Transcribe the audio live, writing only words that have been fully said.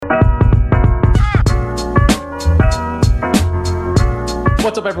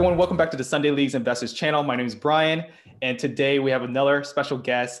up, everyone? Welcome back to the Sunday Leagues Investors channel. My name is Brian, and today we have another special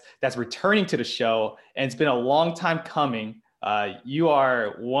guest that's returning to the show, and it's been a long time coming. You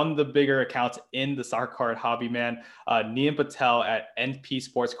are one of the bigger accounts in the soccer card hobby, man. Neem Patel at NP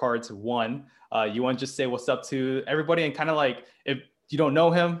Sports Cards 1. You want to just say what's up to everybody and kind of like, if you don't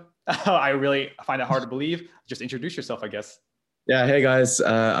know him, I really find it hard to believe. Just introduce yourself, I guess. Yeah, hey guys,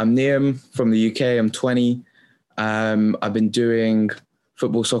 I'm Neem from the UK. I'm 20. I've been doing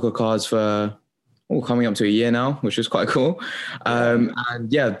football soccer cards for coming up to a year now, which is quite cool. And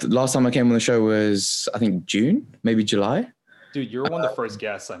yeah, the last time I came on the show was, I think, June, maybe July. Dude, you're one of the first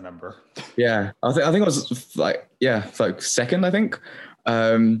guests I remember. Yeah, I think it was like second, I think.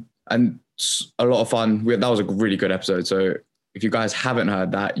 And a lot of fun. That was a really good episode. So if you guys haven't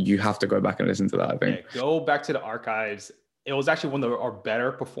heard that, you have to go back and listen to that, I think. Yeah, go back to the archives. It was actually one of our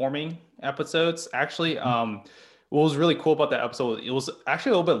better performing episodes. Actually, what was really cool about that episode, it was actually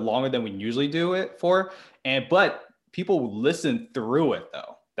a little bit longer than we usually do it for. But people listened through it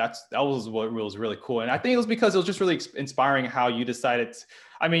though. That was what was really cool. And I think it was because it was just really inspiring how you decided.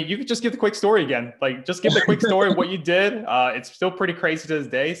 You could just give the quick story again. Like, just give the quick story of what you did. It's still pretty crazy to this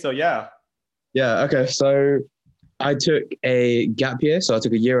day. So yeah. Yeah. Okay. So I took a gap year. So I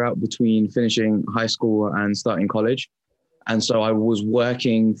took a year out between finishing high school and starting college. And so I was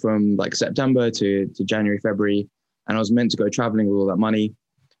working from like September to January, February, and I was meant to go traveling with all that money.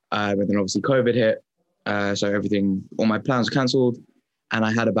 But then obviously COVID hit. So all my plans were canceled. And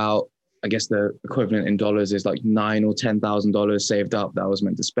I had about, I guess the equivalent in dollars is like $9,000 or $10,000 saved up that I was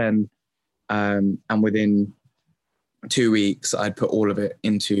meant to spend. And within 2 weeks, I'd put all of it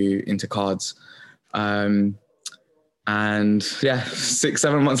into cards. And yeah,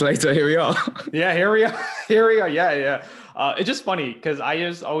 6-7 months later, here we are. Yeah, here we are. Yeah. It's just funny because I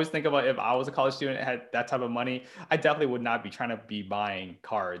just always think about if I was a college student and had that type of money, I definitely would not be trying to be buying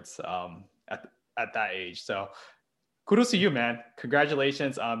cards at that age. So kudos to you, man.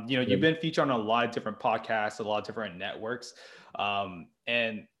 Congratulations. You've been featured on a lot of different podcasts, a lot of different networks.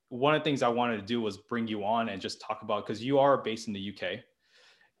 And one of the things I wanted to do was bring you on and just talk about, because you are based in the UK.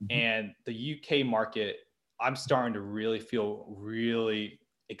 And the UK market, I'm starting to really feel really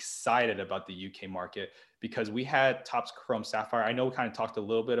excited about the UK market, because we had Topps Chrome Sapphire. I know we kind of talked a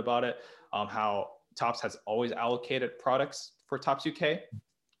little bit about it, how Topps has always allocated products for Topps UK.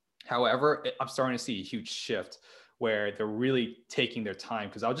 However, I'm starting to see a huge shift where they're really taking their time,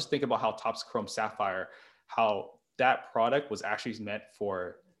 because I'll just think about how Topps Chrome Sapphire, how that product was actually meant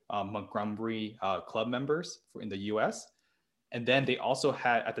for Montgomery club members in the US. And then they also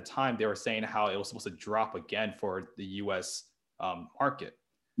had, at the time, they were saying how it was supposed to drop again for the US market.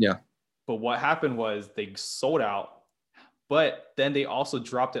 Yeah. But what happened was they sold out, but then they also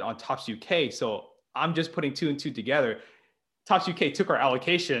dropped it on Topps UK. So I'm just putting two and two together. Topps UK took our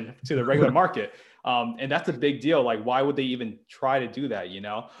allocation to the regular market. And that's a big deal. Like, why would they even try to do that?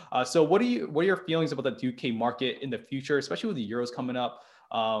 So what are your feelings about the UK market in the future, especially with the Euros coming up?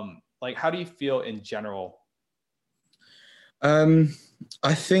 Like, how do you feel in general?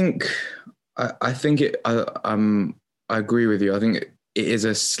 I think I agree with you. I think it is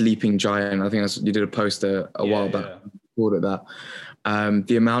a sleeping giant. I think you did a post a while back. Called it that.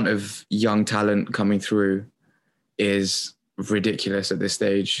 The amount of young talent coming through is ridiculous at this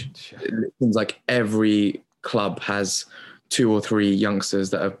stage. It seems like every club has 2 or 3 youngsters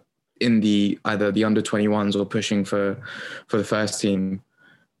that are in either the under 21s or pushing for the first team.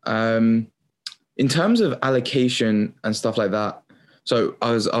 In terms of allocation and stuff like that, so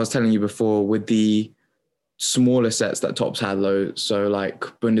I was telling you before, with the smaller sets that Topps had, so like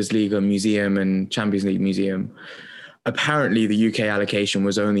Bundesliga Museum and Champions League Museum, apparently the UK allocation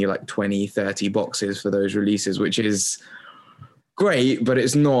was only like 20-30 boxes for those releases, which is great, but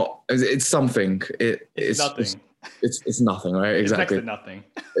it's not. It's something. It's nothing. It's nothing, right? Exactly. It's next to nothing.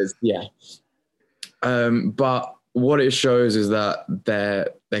 Yeah. But what it shows is that they're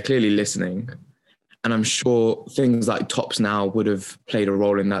clearly listening. And I'm sure things like Topps now would have played a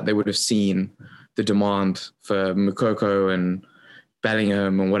role in that. They would have seen the demand for Moukoko and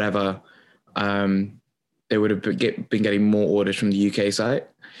Bellingham and whatever. They would have been getting more orders from the UK site.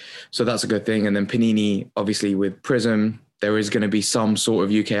 So that's a good thing. And then Panini, obviously with Prism, there is going to be some sort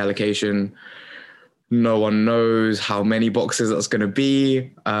of UK allocation. No one knows how many boxes that's going to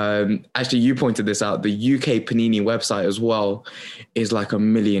be. Actually, you pointed this out. The UK Panini website as well is like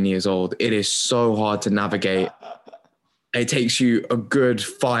 1 million years old. It is so hard to navigate. It takes you a good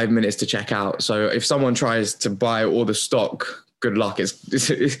 5 minutes to check out. So if someone tries to buy all the stock, good luck. It's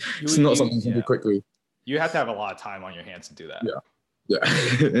not something you can do quickly. You have to have a lot of time on your hands to do that. Yeah.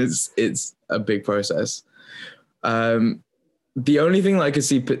 It's a big process. The only thing that I could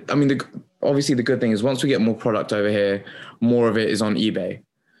see, I mean, obviously the good thing is once we get more product over here, more of it is on eBay.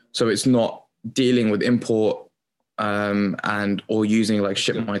 So it's not dealing with import and or using like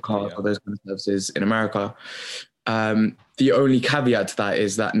Ship My Cars or those kind of services in America. The only caveat to that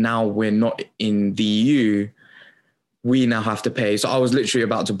is that now we're not in the EU. We now have to pay. So I was literally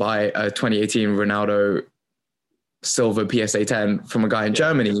about to buy a 2018 Ronaldo silver PSA 10 from a guy in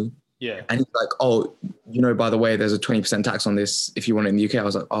Germany. Yeah. And he's like, oh, you know, by the way, there's a 20% tax on this if you want it in the UK. I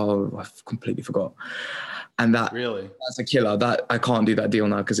was like, oh, I completely forgot. And that's a killer. That I can't do that deal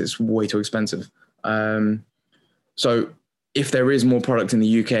now because it's way too expensive. So if there is more product in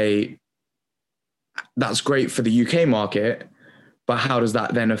the UK, that's great for the UK market. But how does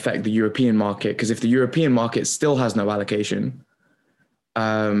that then affect the European market? Because if the European market still has no allocation,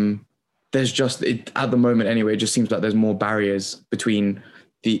 there's just, at the moment anyway, it just seems like there's more barriers between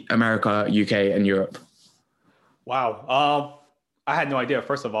the America, UK, and Europe. Wow. I had no idea.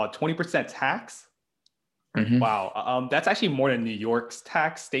 First of all, 20% tax. Mm-hmm. Wow. That's actually more than New York's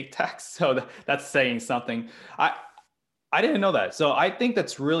state tax. So that's saying something. I didn't know that. So I think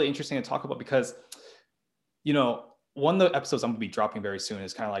that's really interesting to talk about because, you know, one of the episodes I'm going to be dropping very soon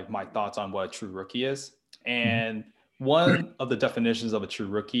is kind of like my thoughts on what a true rookie is. And one of the definitions of a true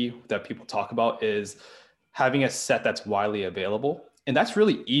rookie that people talk about is having a set that's widely available. And that's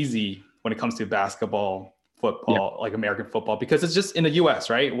really easy when it comes to basketball, football, like American football, because it's just in the US,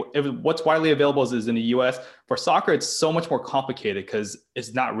 right? What's widely available is in the US. For soccer, it's so much more complicated because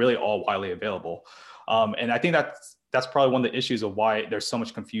it's not really all widely available. And I think that's probably one of the issues of why there's so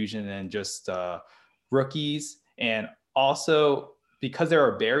much confusion and just rookies. And also because there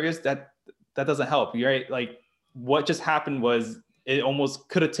are barriers that doesn't help, right? Like what just happened was it almost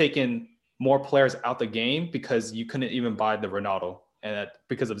could have taken more players out the game because you couldn't even buy the Ronaldo and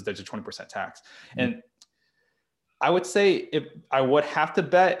because of there's a 20% tax. And I would say if I would have to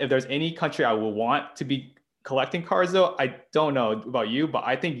bet if there's any country I would want to be collecting cards though, I don't know about you, but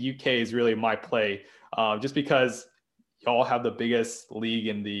I think UK is really my play just because y'all have the biggest league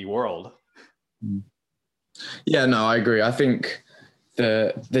in the world. Yeah, no, I agree. I think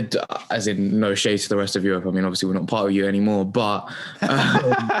the as in no shade to the rest of Europe. I mean, obviously we're not part of you anymore, but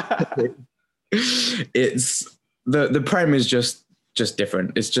it's the Prem is just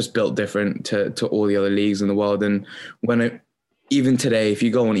different. It's just built different to all the other leagues in the world. And even today, if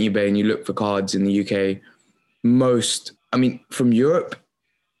you go on eBay and you look for cards in the UK, from Europe,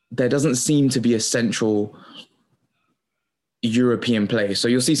 there doesn't seem to be a central European play. So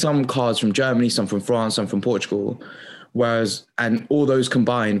you'll see some cards from Germany, some from France, some from Portugal, and all those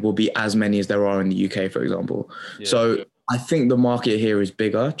combined will be as many as there are in the UK, for example. Yeah. So I think the market here is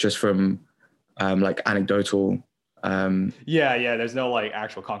bigger just from like anecdotal. There's no like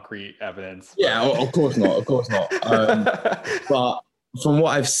actual concrete evidence. Yeah, of course not. But from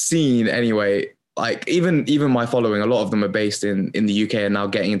what I've seen anyway, like even my following, a lot of them are based in the UK and now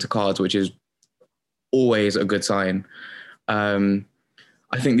getting into cards, which is always a good sign.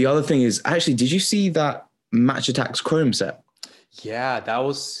 I think the other thing is actually, did you see that Match Attax Chrome set? Yeah, that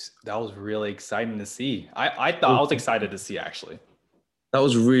was really exciting to see. I thought I was excited to see actually. That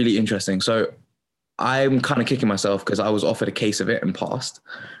was really interesting. So I'm kind of kicking myself because I was offered a case of it and passed,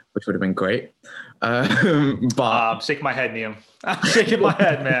 which would have been great. But shake my head, Niam. I'm shaking my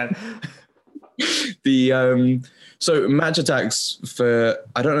head, man. So Match Attax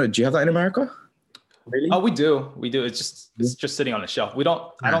I don't know, do you have that in America? Really? Oh, we do. It's just sitting on the shelf. We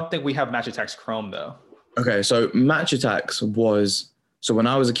don't. I don't think we have Match Attax Chrome though. Okay, so Match Attax so when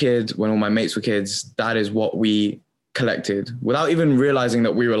I was a kid, when all my mates were kids, that is what we collected without even realizing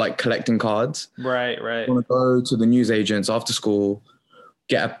that we were like collecting cards. Right. You want to go to the newsagents after school,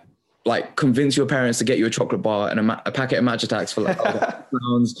 convince your parents to get you a chocolate bar and a packet of Match Attax for like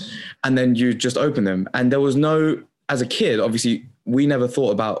 £1, and then you just open them. And there was as a kid, obviously, we never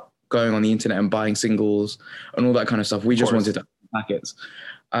thought about going on the internet and buying singles and all that kind of stuff. We just wanted packets.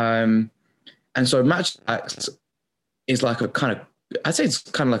 And so Match Attax is like I'd say it's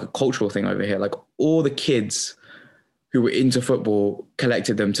kind of like a cultural thing over here. Like all the kids who were into football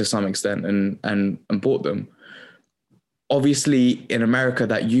collected them to some extent and bought them. Obviously in America,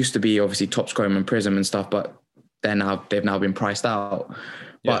 that used to be obviously Topps Chrome and Prism and stuff, but they've now been priced out.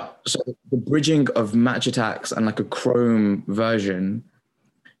 Yeah. But so the bridging of Match Attax and like a Chrome version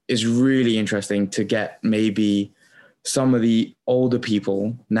is really interesting to get maybe some of the older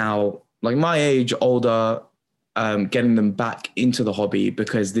people now, like my age, older, getting them back into the hobby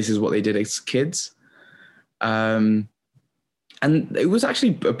because this is what they did as kids. And it was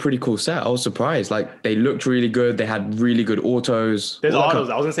actually a pretty cool set. I was surprised. Like they looked really good. They had really good autos. There's autos.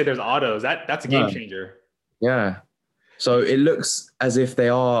 I was gonna say there's autos. That's a game changer. Yeah. So it looks as if they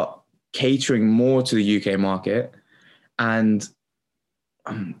are catering more to the UK market. And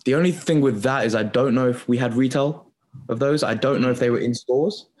the only thing with that is I don't know if we had retail of those. I don't know if they were in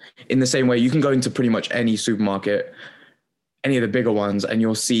stores. In the same way, you can go into pretty much any supermarket, any of the bigger ones, and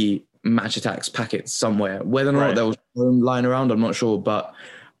you'll see Match Attax packets somewhere. Whether or not there was lying around, I'm not sure. But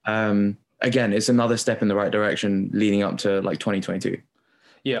again, it's another step in the right direction leading up to like 2022.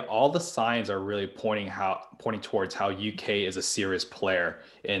 Yeah, all the signs are really pointing towards how UK is a serious player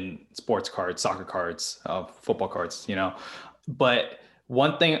in sports cards, soccer cards, football cards, you know. But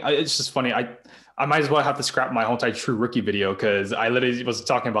one thing, it's just funny. I might as well have to scrap my whole entire True Rookie video because I literally was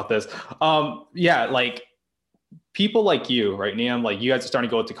talking about this. Yeah, like people like you, right, Niam? Like you guys are starting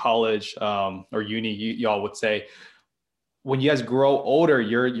to go to college or uni. Y'all would say when you guys grow older,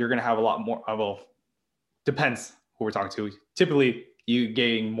 you're gonna have a lot more. Well, depends who we're talking to. Typically, you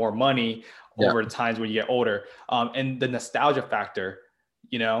gain more money over the times when you get older, and the nostalgia factor,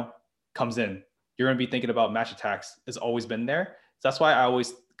 you know, comes in. You're gonna be thinking about Match Attax. Has always been there. So that's why I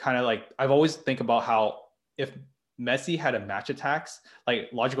always kind of like, I've always think about how if Messi had a Match Attax, like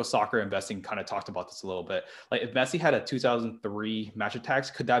Logical Soccer Investing kind of talked about this a little bit. Like if Messi had a 2003 Match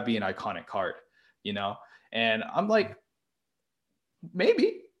Attax, could that be an iconic card? You know? And I'm like,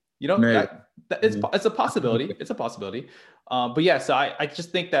 maybe, you know, that it's a possibility. It's a possibility. But yeah, so I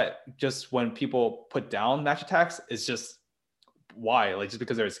just think that just when people put down Match Attax, it's just why, like just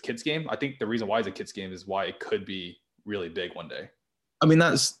because there's a kids game. I think the reason why it's a kids game is why it could be really big one day. I mean,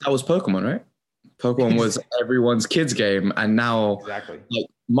 that was Pokemon, right? Pokemon was everyone's kids game, and now like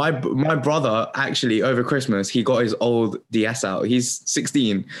my brother actually over Christmas he got his old DS out. He's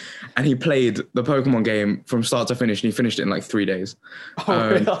 16, and he played the Pokemon game from start to finish, and he finished it in like 3 days.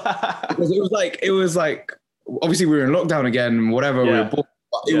 Because it was like obviously we were in lockdown again, whatever. We were bored,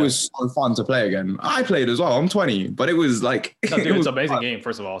 but it was so fun to play again. I played as well. I'm 20, but it was like no, dude, it's an amazing game.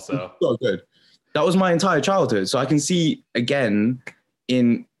 First of all, so good. That was my entire childhood. So I can see again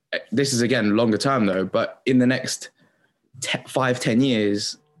this is again longer term though, but in the next 5-10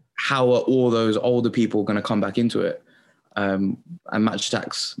 years, how are all those older people going to come back into it? And Match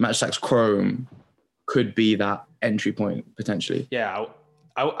Attax Chrome could be that entry point potentially. Yeah,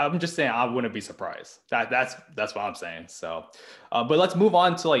 I'm just saying I wouldn't be surprised. That's what I'm saying. So, but let's move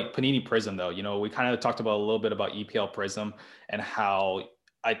on to like Panini Prism though. You know, we kind of talked about a little bit about EPL Prism and how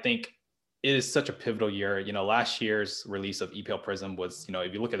I think it is such a pivotal year. You know, last year's release of EPL Prism was, you know,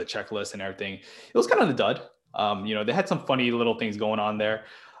 if you look at the checklist and everything, it was kind of the dud. You know, they had some funny little things going on there,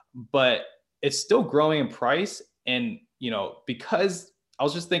 but it's still growing in price. And, you know, because I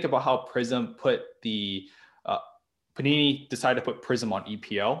was just thinking about how Prism put the, Panini decided to put Prism on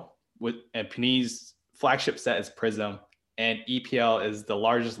EPL and Panini's flagship set is Prism and EPL is the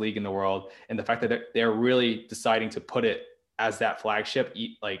largest league in the world. And the fact that they're really deciding to put it as that flagship,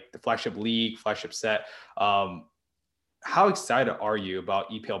 like the flagship league, flagship set. How excited are you about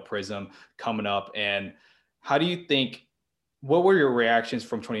EPL Prism coming up? And how do you think, what were your reactions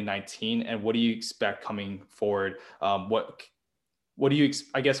from 2019 and what do you expect coming forward? What do you,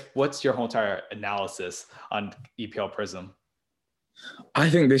 I guess, what's your whole entire analysis on EPL Prism?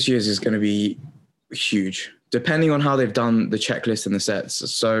 I think this year's is going to be huge, depending on how they've done the checklist and the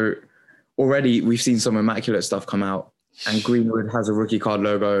sets. So already we've seen some immaculate stuff come out. And Greenwood has a rookie card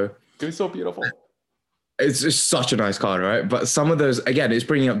logo. It's so beautiful. It's just such a nice card, right? But some of those, again, it's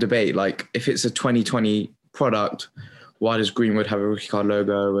bringing up debate. Like if it's a 2020 product, why does Greenwood have a rookie card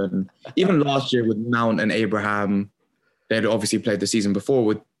logo? And even last year with Mount and Abraham, they'd obviously played the season before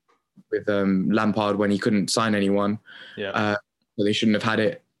with Lampard when he couldn't sign anyone. Yeah. So they shouldn't have had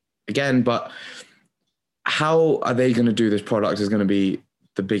it again. But how are they going to do this product is going to be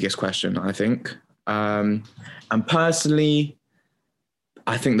the biggest question, I think. And personally,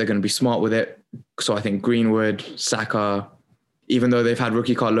 I think they're going to be smart with it. So I think Greenwood, Saka, even though they've had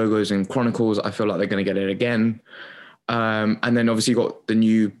rookie card logos in Chronicles, I feel like they're going to get it again. And then obviously you got the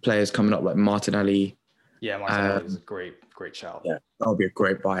new players coming up like Martinelli. Yeah, Martinelli is a great shout. Yeah, that'll be a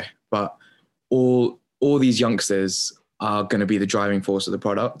great buy. But all these youngsters are going to be the driving force of the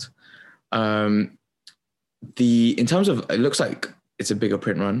product. In terms of, it looks like it's a bigger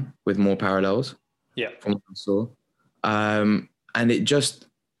print run with more parallels. Yeah. From what I saw. And it just,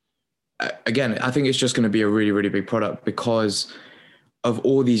 again, I think it's just going to be a really, really big product because of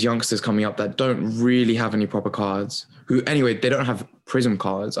all these youngsters coming up that don't really have any proper cards, who anyway, they don't have Prism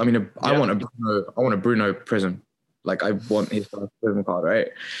cards. I mean, I want a Bruno Prism. Like I want his first Prism card, right?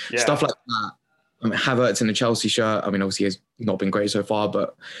 Yeah. Stuff like that. I mean, Havertz in a Chelsea shirt. I mean, obviously he's not been great so far,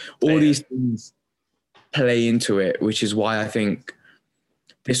 but all these things play into it, which is why I think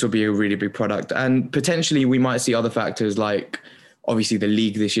this will be a really big product. And potentially we might see other factors like, obviously the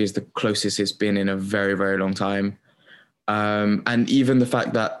league this year is the closest it's been in a very, very long time. And even the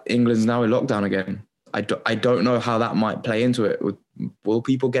fact that England's now in lockdown again. I don't know how that might play into it. Will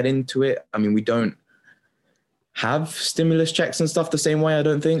people get into it? I mean, we don't have stimulus checks and stuff the same way, I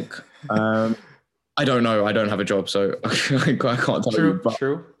don't think. I don't know. I don't have a job, so I can't tell you. But,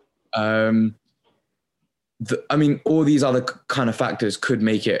 true. I mean, all these other kind of factors could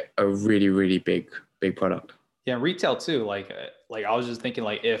make it a really, really big product. Yeah, retail too. Like I was just thinking,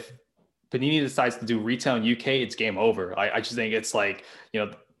 like if Panini decides to do retail in UK, it's game over. I just think it's like, you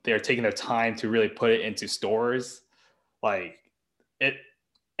know, they're taking their time to really put it into stores, like it,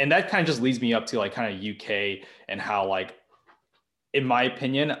 and that kind of just leads me up to like kind of UK and how, like, in my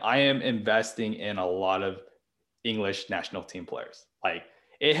opinion, I am investing in a lot of English national team players. Like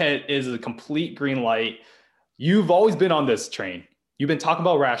is a complete green light. You've always been on this train. You've been talking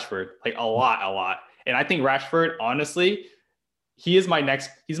about Rashford like a lot. And I think Rashford, honestly, he's my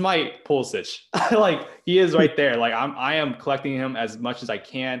Pulisic. Like he is right there. Like I am collecting him as much as I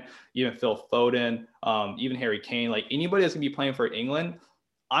can. Even Phil Foden, even Harry Kane, like anybody that's gonna be playing for England,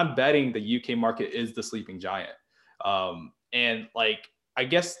 I'm betting the UK market is the sleeping giant. And like, I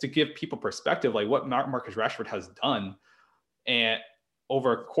guess to give people perspective, like what Marcus Rashford has done and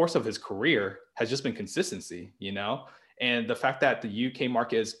over a course of his career has just been consistency, you know? And the fact that the UK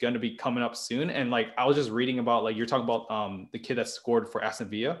market is going to be coming up soon. And like, I was just reading about, like, you're talking about the kid that scored for Aston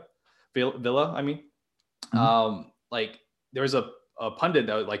Villa, I mean, like there was a pundit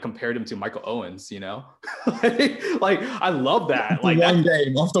that like compared him to Michael Owens, you know, like I love that. Like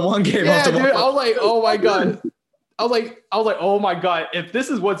after one game. Yeah, dude, I was like, oh my God. I was like, oh my God, if this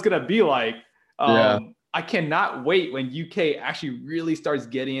is what's going to be like, I cannot wait when UK actually really starts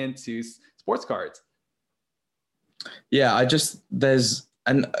getting into sports cards. Yeah,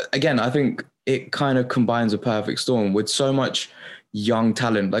 and again, I think it kind of combines a perfect storm with so much young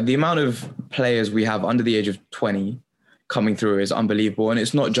talent. Like the amount of players we have under the age of 20 coming through is unbelievable. And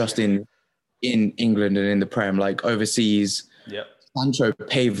it's not just in England and in the Prem, like overseas. Yeah. Sancho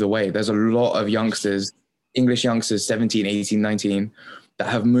paved the way. There's a lot of youngsters, English youngsters, 17, 18, 19, that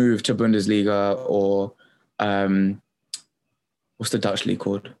have moved to Bundesliga or what's the Dutch league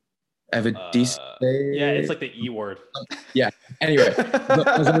called? Eredivisie? Yeah, it's like the E word. Yeah. Anyway,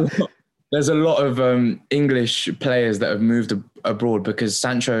 there's a lot of English players that have moved abroad because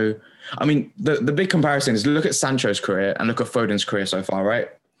Sancho. I mean, the big comparison is look at Sancho's career and look at Foden's career so far, right?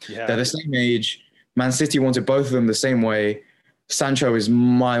 Yeah. They're the same age. Man City wanted both of them the same way. Sancho is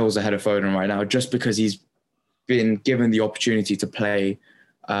miles ahead of Foden right now just because he's been given the opportunity to play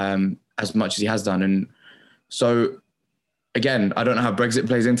as much as he has done. And so, again, I don't know how Brexit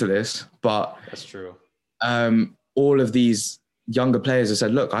plays into this, but that's true. All of these younger players have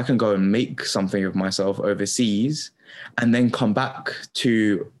said, look, I can go and make something of myself overseas and then come back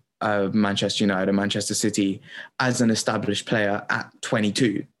to Manchester United or Manchester City as an established player at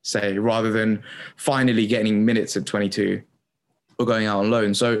 22, say, rather than finally getting minutes at 22 or going out on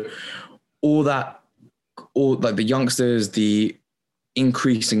loan. So all like the youngsters, the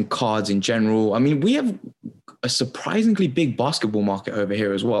increase in cards in general. I mean, we have a surprisingly big basketball market over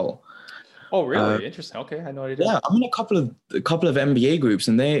here as well. Oh, really? Interesting. Okay, I had no idea. Yeah, I'm in a couple of NBA groups,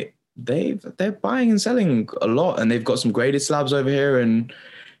 and they're buying and selling a lot, and they've got some graded slabs over here, and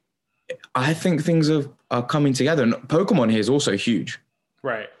I think things are coming together. And Pokemon here is also huge.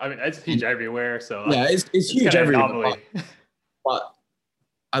 Right. I mean, it's huge everywhere. So yeah, it's huge everywhere. But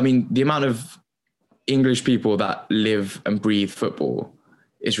I mean, the amount of English people that live and breathe football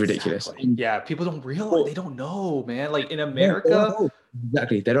is ridiculous. Exactly. Yeah, people don't realize. They don't know, man. Like in America,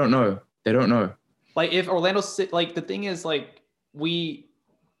 exactly. They don't know. Like if Orlando City, like the thing is, like barely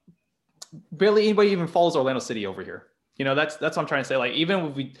anybody even follows Orlando City over here. You know, that's what I'm trying to say. Like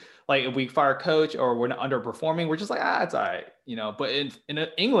even if we fire a coach or we're not underperforming, we're just like, it's all right. You know, but in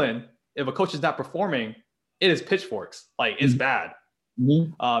England, if a coach is not performing, it is pitchforks. Like it's bad.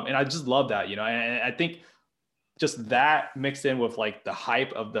 Mm-hmm. And I just love that, you know, and I think just that mixed in with like the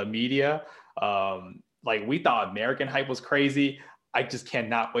hype of the media. Like we thought American hype was crazy. I just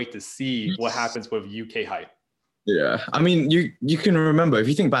cannot wait to see what happens with UK hype. Yeah. I mean, you can remember, if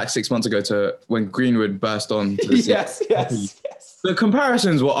you think back 6 months ago to when Greenwood burst on. yes. The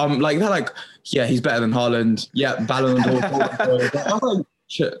comparisons were like, they're like, yeah, he's better than Haaland. Yeah, Ballon d'Or.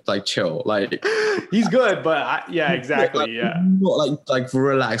 Like chill, like he's good, but yeah, exactly. Yeah. Not like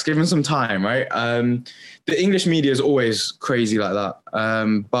relax, give him some time, right? The English media is always crazy like that.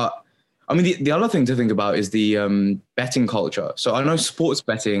 But I mean, the other thing to think about is the betting culture. So I know sports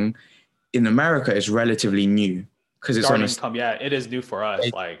betting in America is relatively new. because it's Starting on income. Yeah, it is new for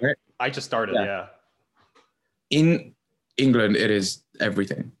us. Like I just started. Yeah. In England, it is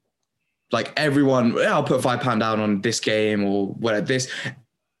everything. Like everyone, I'll put £5 down on this game or whatever.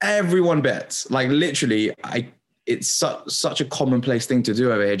 Everyone bets. Like literally, it's such a commonplace thing to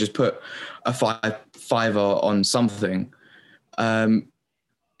do over here. Just put a fiver on something.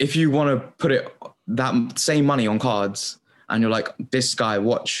 If you want to put it that same money on cards, and you're like, this guy,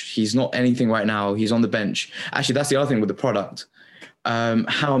 watch, he's not anything right now. He's on the bench. Actually, that's the other thing with the product.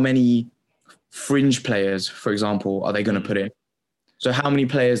 How many fringe players, for example, are they going to put in? So how many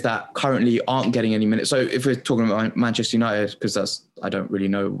players that currently aren't getting any minutes? So if we're talking about Manchester United, because I don't really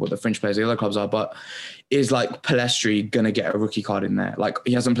know what the fringe players of the other clubs are, but is like Pellistri going to get a rookie card in there? Like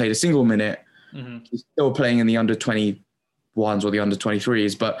he hasn't played a single minute. He's still playing in the under 21s or the under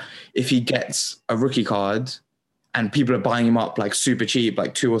 23s. But if he gets a rookie card and people are buying him up like super cheap,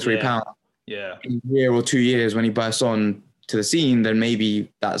 like £2 or £3 in a year or 2 years when he bursts on to the scene, then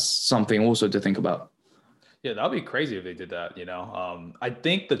maybe that's something also to think about. Yeah, that would be crazy if they did that, you know. I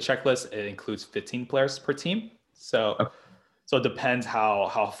think the checklist, it includes 15 players per team. So it depends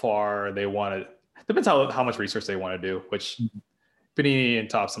how far they want to, depends how much research they want to do, which Panini and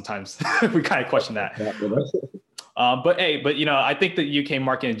Top sometimes we kind of question that. But you know, I think the UK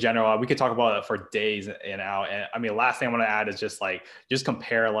market in general, we could talk about it for days and out. And I mean, last thing I want to add is just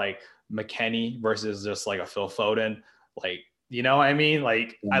compare like McKennie versus just like a Phil Foden. Like, you know what I mean?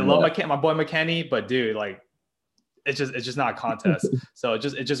 Like I love my boy McKennie, but dude, like, it's just not a contest. So it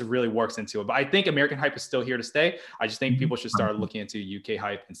just really works into it. But I think American hype is still here to stay. I just think people should start looking into UK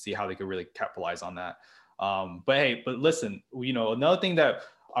hype and see how they could really capitalize on that. But listen, you know, another thing that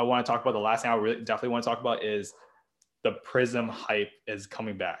I want to talk about, the last thing I really definitely want to talk about is the Prism hype is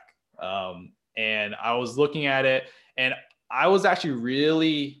coming back. And I was looking at it and I was actually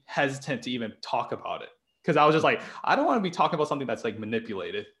really hesitant to even talk about it. Because I was just like, I don't want to be talking about something that's like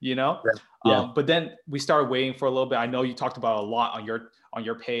manipulated, you know? Yeah. But then we started waiting for a little bit. I know you talked about a lot on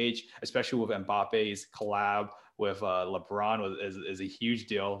your page, especially with Mbappe's collab with LeBron is a huge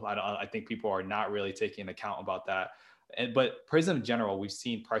deal. I think people are not really taking account about that. But Prism in general, we've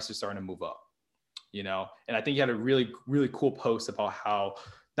seen prices starting to move up, you know? And I think you had a really, really cool post about how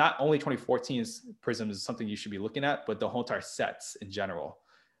not only 2014's Prism is something you should be looking at, but the whole entire sets in general.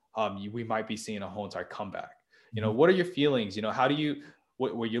 We might be seeing a whole entire comeback. You know, what are your feelings? You know, how do you,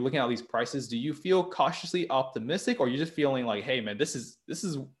 when you're looking at all these prices, do you feel cautiously optimistic, or you're just feeling like, hey man, this is,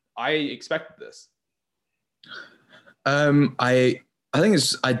 I expected this? I think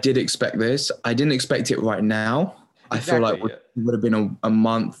I did expect this. I didn't expect it right now. Exactly, I feel like it would have been a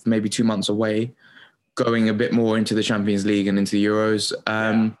month, maybe 2 months away, going a bit more into the Champions League and into the Euros.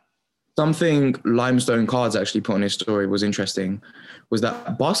 Something Limestone Cards actually put on his story was interesting, was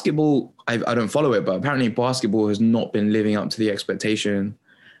that basketball, I don't follow it, but apparently basketball has not been living up to the expectation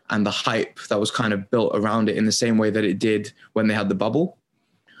and the hype that was kind of built around it in the same way that it did when they had the bubble.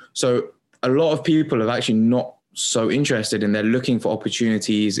 So a lot of people are actually not so interested, and they're looking for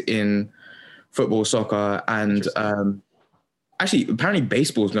opportunities in football, soccer, and actually apparently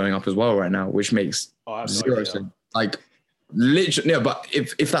baseball is going up as well right now, which makes zero sense. Like literally, no, but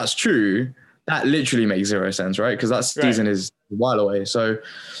if that's true, that literally makes zero sense, right? Because that season is a while away. So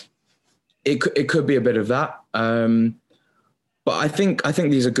it could be a bit of that. But I think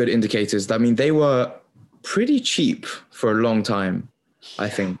these are good indicators. I mean, they were pretty cheap for a long time, I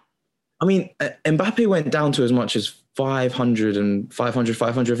think. I mean, Mbappe went down to as much as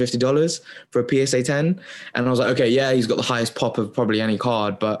 $550 for a PSA 10. And I was like, okay, yeah, he's got the highest pop of probably any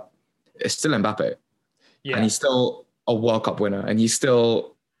card, but it's still Mbappe. Yeah. And he's still a World Cup winner, and he's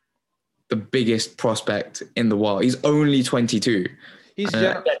still the biggest prospect in the world. He's only 22.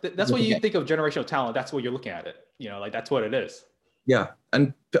 That's what you think of generational talent. That's what you're looking at it. You know, like that's what it is. Yeah.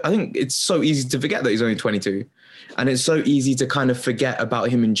 And I think it's so easy to forget that he's only 22. And it's so easy to kind of forget about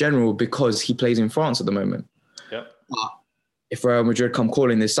him in general because he plays in France at the moment. Yep. But if Real Madrid come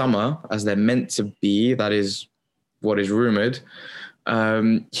calling this summer, as they're meant to be, that is what is rumored,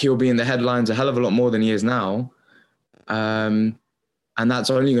 he'll be in the headlines a hell of a lot more than he is now. And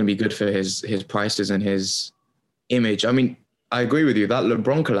that's only going to be good for his prices and his image. I mean, I agree with you. That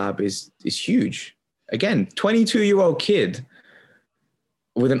LeBron collab is huge. Again, 22-year-old kid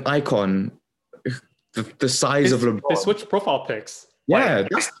with an icon the size of LeBron. They switch profile pics. Yeah,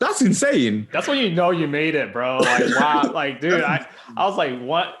 that's insane. That's when you know you made it, bro. Like, wow. Like, dude, I was like,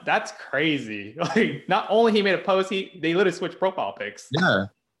 what? That's crazy. Like, not only he made a post, they literally switched profile pics. Yeah,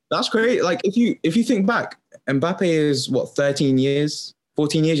 that's great. Like, if you think back, Mbappe is what, 14 years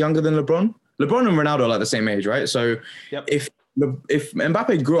younger than LeBron? LeBron and Ronaldo are like the same age, right? So if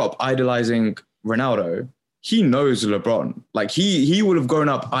Mbappe grew up idolizing Ronaldo, he knows LeBron. Like he would have grown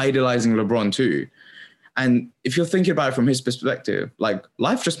up idolizing LeBron too. And if you're thinking about it from his perspective, like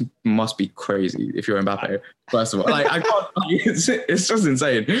life just must be crazy if you're Mbappe. First of all, like I can't. It's just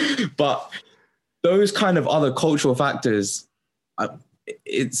insane. But those kind of other cultural factors, I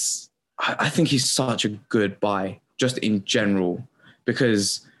think he's such a good buy just in general,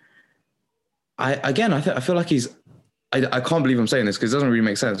 because I feel like I can't believe I'm saying this because it doesn't really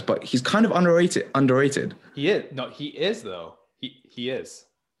make sense, but he's kind of underrated. He is. No, he is though. He is.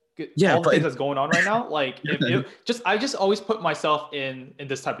 Yeah, all the things that's going on right now. Like I just always put myself in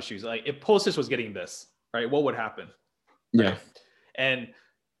this type of shoes. Like if Pulisic was getting this, right, what would happen? Yeah. Right? And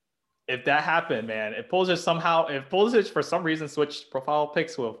if that happened, man, if Pulisic for some reason switched profile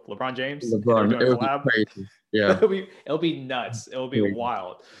pics with LeBron James, it would be crazy. Yeah, it'll be nuts. It'll be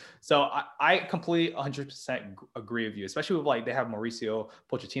wild. So I completely 100% agree with you, especially with like they have Mauricio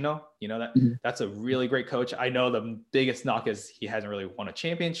Pochettino. You know that's a really great coach. I know the biggest knock is he hasn't really won a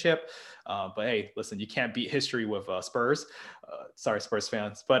championship, but hey, listen, you can't beat history with Spurs. Sorry, Spurs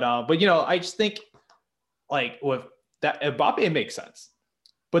fans, but you know, I just think like with that Mbappe, it makes sense.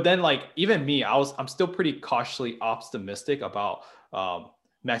 But then like even me, I'm still pretty cautiously optimistic about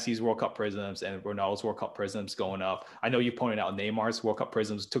Messi's World Cup prisms and Ronaldo's World Cup prisms going up. I know you pointed out Neymar's World Cup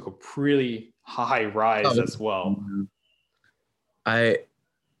prisms took a pretty high rise as well. I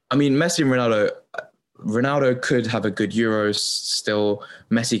mean, Messi and Ronaldo could have a good Euros still.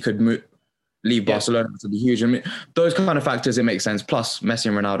 Messi could leave Barcelona to be huge. I mean, those kind of factors, it makes sense. Plus, Messi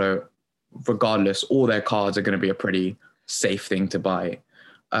and Ronaldo, regardless, all their cards are going to be a pretty safe thing to buy.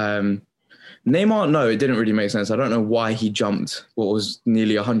 Neymar, no, it didn't really make sense. I don't know why he jumped what was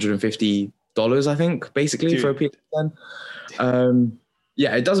nearly $150, I think, basically, for a PSN.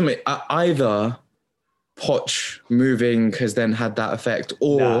 Yeah, it doesn't make either. Poch moving has then had that effect,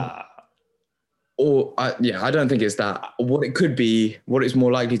 I don't think it's that. What it could be, what it's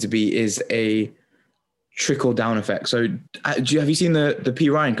more likely to be, is a trickle down effect. So, have you seen the P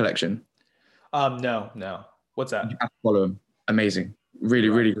Ryan collection? No. What's that? You have to follow him. Amazing,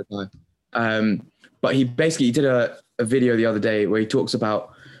 really good guy. But he did a video the other day where he talks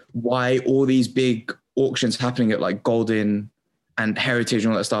about why all these big auctions happening at like Golden and Heritage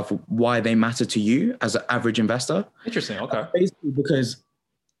and all that stuff, why they matter to you as an average investor. Interesting. Okay. Basically because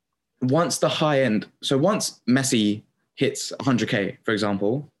once Messi hits 100K, for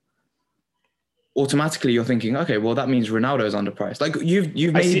example, automatically you're thinking, okay, well that means Ronaldo is underpriced. Like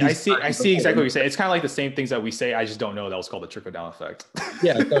I see exactly what you say. It's kind of like the same things that we say. I just don't know that was called the trickle down effect.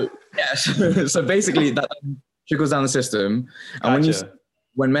 So basically that trickles down the system. And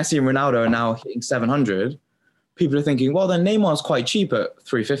when Messi and Ronaldo are now hitting 700, people are thinking, well, then Neymar's quite cheap at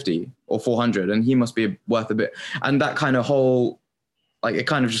 350 or 400, and he must be worth a bit. And that kind of it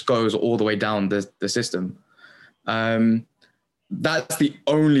kind of just goes all the way down the system. That's the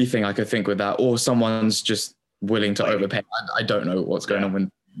only thing I could think with that, or someone's just willing to overpay. I don't know what's going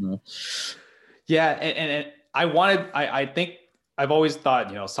on. Yeah, and I think I've always thought,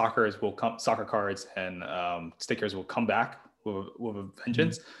 soccer cards and stickers will come back with a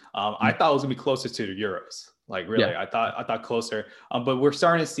vengeance. I thought it was gonna be closer to the Euros. Like really, I thought closer. But we're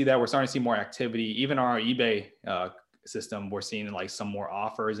starting to see that. We're starting to see more activity. Even on our eBay system, we're seeing like some more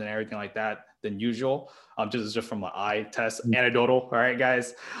offers and everything like that than usual. Just from an eye test, anecdotal. All right,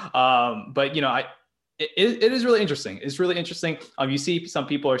 guys. But it is really interesting. It's really interesting. You see some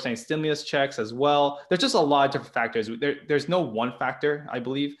people are saying stimulus checks as well. There's just a lot of different factors. There's no one factor, I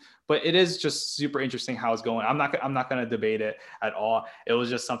believe, but it is just super interesting how it's going. I'm not going to debate it at all. It was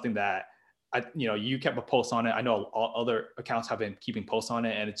just something that you kept a post on it. I know other accounts have been keeping posts on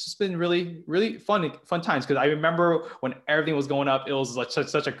it, and it's just been really, really fun times. Because I remember when everything was going up, it was like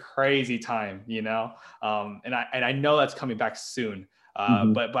such a crazy time, and I know that's coming back soon.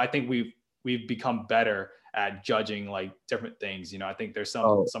 But I think we've become better at judging like different things. I think there's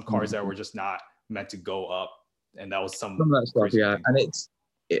some cards that were just not meant to go up, and that was some of that stuff. Yeah,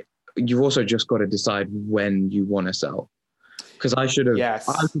 and you've also just got to decide when you want to sell. Because I should have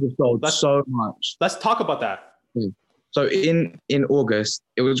sold so much. Let's talk about that. So in August,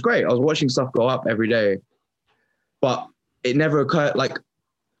 it was great. I was watching stuff go up every day, but it never occurred. Like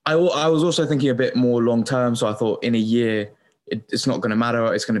I was also thinking a bit more long term. So I thought in a year, it's not going to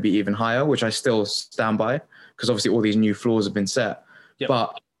matter. It's going to be even higher, which I still stand by because obviously all these new floors have been set. Yep.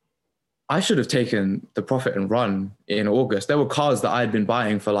 But I should have taken the profit and run in August. There were cars that I had been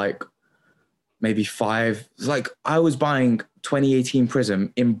buying for like maybe 5. Like I was buying 2018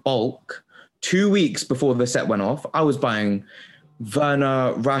 Prism in bulk 2 weeks before the set went off. I was buying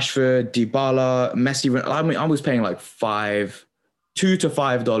Werner, Rashford, Dybala, Messi. I mean, I was paying like $2 to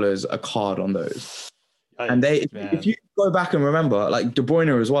 $5 a card on those. And man. if you go back and remember, like De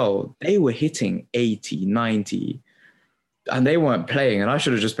Bruyne as well, they were hitting 80, 90, and they weren't playing. And I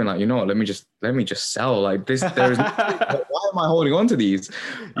should have just been like, you know what, let me just sell. Like this, why am I holding on to these?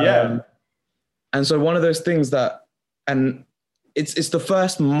 Yeah. And so one of those things that, and it's the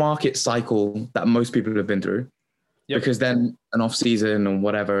first market cycle that most people have been through, because then an off season and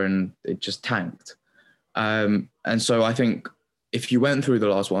whatever, and it just tanked. And so I think if you went through the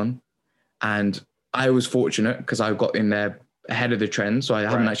last one, and I was fortunate because I got in there ahead of the trend, so I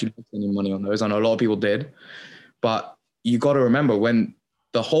haven't actually put any money on those. I know a lot of people did, but you got to remember when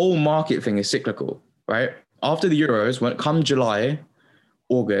the whole market thing is cyclical, right? After the Euros, when it comes July,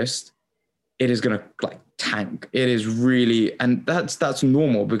 August, it is going to like tank. It is really, and that's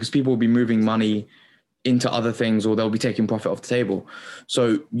normal because people will be moving money into other things or they'll be taking profit off the table.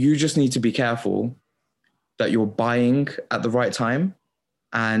 So you just need to be careful that you're buying at the right time,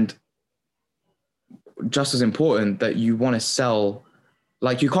 and just as important that you want to sell.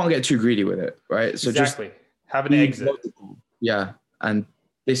 Like you can't get too greedy with it, right? So exactly. Just have an exit. Logical. Yeah. And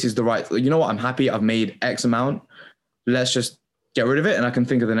this is the right, you know what? I'm happy. I've made X amount. Let's just get rid of it and I can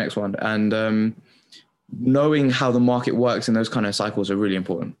think of the next one. And knowing how the market works in those kind of cycles are really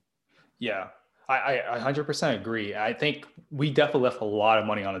important. Yeah. I 100% agree. I think we definitely left a lot of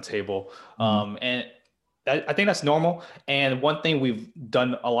money on the table. And I think that's normal. And one thing we've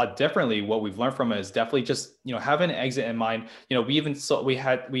done a lot differently, what we've learned from it is definitely just, have an exit in mind. We've been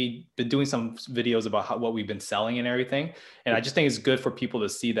doing some videos about what we've been selling and everything. And I just think it's good for people to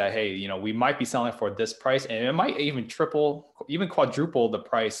see that, hey, we might be selling for this price and it might even triple, even quadruple the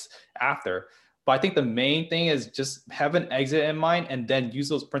price after. But I think the main thing is just have an exit in mind and then use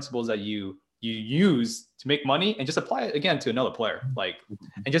those principles that you use to make money and just apply it again to another player, and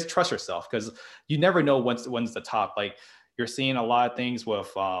just trust yourself, because you never know when's the top. Like you're seeing a lot of things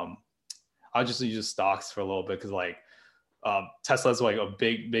with, I'll just use stocks for a little bit. Cause Tesla's like a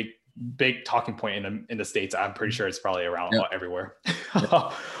big talking point in the States. I'm pretty sure it's probably around everywhere.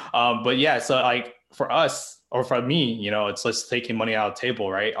 But yeah, so like for us or for me, it's just taking money out of the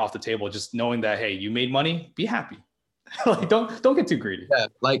table, right? Off the table, just knowing that, hey, you made money, be happy. Like don't get too greedy. Yeah,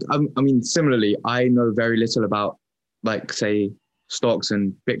 like I mean, similarly, I know very little about like say stocks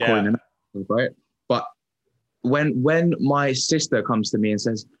and Bitcoin and right. But when my sister comes to me and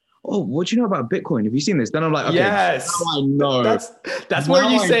says, "Oh, what do you know about Bitcoin? Have you seen this?" Then I'm like, "Okay, yes, now I know." That's where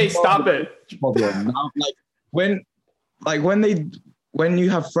you say, "Stop it." Problem. Now, when you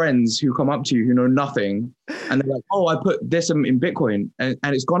have friends who come up to you who know nothing and they're like, "Oh, I put this in Bitcoin and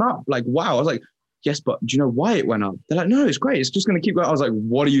it's gone up." Like, wow. I was like, yes, but do you know why it went up? They're like, no, it's great. It's just going to keep going. I was like,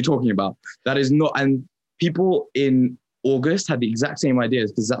 what are you talking about? That is not. And people in August had the exact same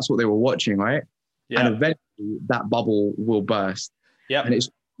ideas because that's what they were watching, right? Yeah. And eventually that bubble will burst. Yeah. And it's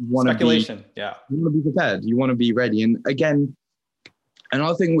speculation. You want to be prepared. You want to be ready. And again,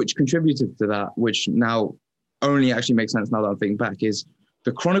 another thing which contributed to that, which now only actually makes sense now that I'm thinking back, is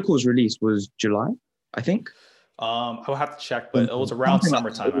the Chronicles release was July, I think. I will have to check, but it was around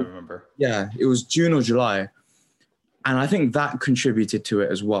summertime, I remember. Yeah, it was June or July. And I think that contributed to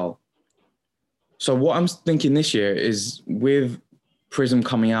it as well. So what I'm thinking this year is with Prism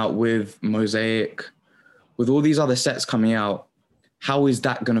coming out, with Mosaic, with all these other sets coming out, how is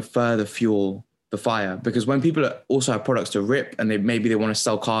that going to further fuel the fire? Because when people also have products to rip and maybe they want to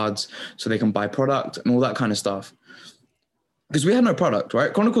sell cards so they can buy product and all that kind of stuff. Because we had no product,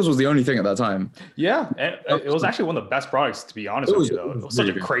 right? Chronicles was the only thing at that time. Yeah, and it was actually one of the best products, to be honest with you, though. It was such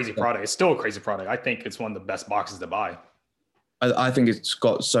a crazy product. It's still a crazy product. I think it's one of the best boxes to buy. I think it's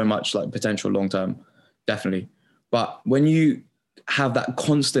got so much like potential long term, definitely. But when you have that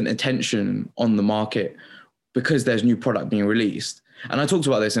constant attention on the market because there's new product being released, and I talked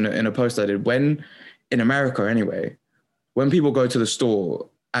about this in a post I did, when in America anyway, when people go to the store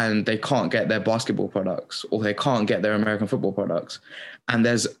and they can't get their basketball products or they can't get their American football products, and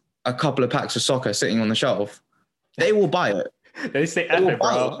there's a couple of packs of soccer sitting on the shelf, they will buy it. They say F it,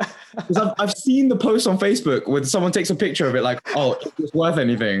 bro. Because I've seen the post on Facebook where someone takes a picture of it like, oh, is this worth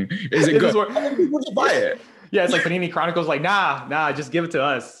anything? Is it good? People just buy it. Yeah, it's like Panini Chronicles like, nah, just give it to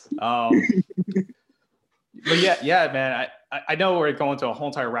us. But yeah, man, I know we're going to a whole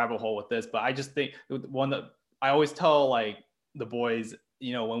entire rabbit hole with this, but I just think one that I always tell like the boys,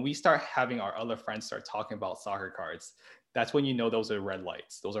 when we start having our other friends start talking about soccer cards, that's when those are red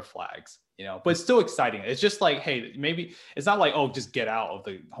lights, those are flags, but it's still exciting. It's just like, hey, maybe it's not like, oh, just get out of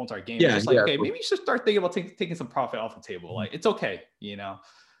the whole entire game. Yeah, it's just like, okay, maybe you should start thinking about taking some profit off the table. Like, it's okay,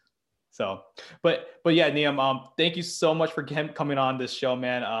 So, but yeah, Niam, thank you so much for coming on this show,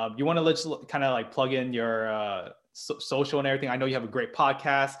 man. You want to kind of like plug in your social and everything? I know you have a great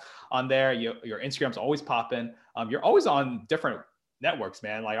podcast. on there. Your Instagram's always popping. You're always on different networks,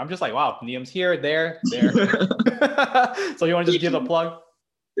 man. Like I'm just like, wow, Niam's here, there. So you want to just give a plug?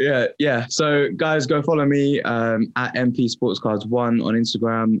 Yeah. So guys, go follow me at MP Sports Cards 1 on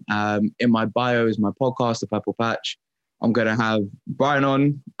Instagram. In my bio is my podcast, The Purple Patch. I'm gonna have Brian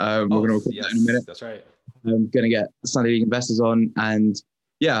on. We're gonna record that in a minute. That's right. I'm gonna get Sunday League investors on, and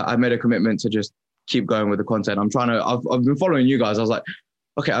yeah, I made a commitment to just keep going with the content. I've been following you guys. I was like,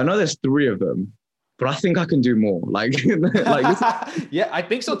 okay, I know there's 3 of them, but I think I can do more. Like yeah, I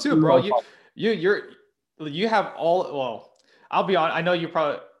think so too, bro. You have all. Well, I'll be honest. I know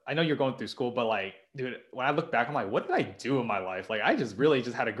you're going through school, but like, dude, when I look back, I'm like, what did I do in my life? Like, I just really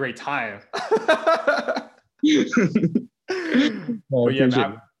just had a great time. But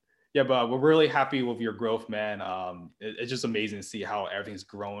yeah, but we're really happy with your growth, man. It's just amazing to see how everything's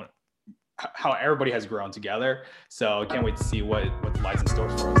grown, how everybody has grown together. So I can't wait to see what lies in store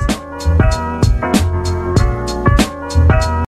for us.